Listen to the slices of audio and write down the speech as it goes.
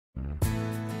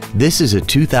This is a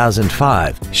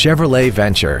 2005 Chevrolet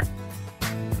Venture.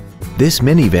 This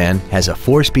minivan has a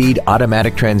 4-speed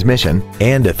automatic transmission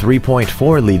and a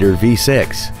 3.4-liter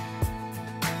V6.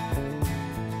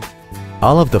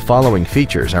 All of the following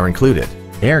features are included: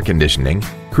 air conditioning,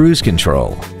 cruise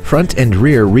control, front and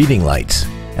rear reading lights,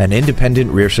 an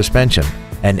independent rear suspension,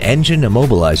 an engine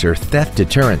immobilizer theft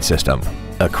deterrent system,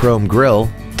 a chrome grille,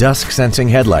 dusk sensing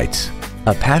headlights,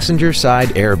 a passenger side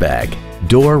airbag,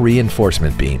 door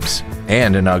reinforcement beams,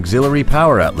 and an auxiliary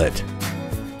power outlet.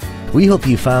 We hope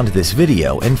you found this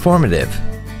video informative.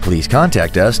 Please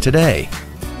contact us today.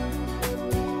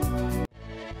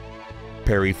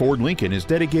 Perry Ford Lincoln is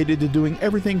dedicated to doing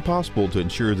everything possible to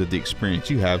ensure that the experience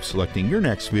you have selecting your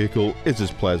next vehicle is as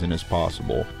pleasant as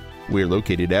possible. We're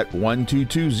located at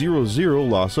 12200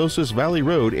 Los Osos Valley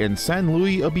Road in San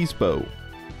Luis Obispo.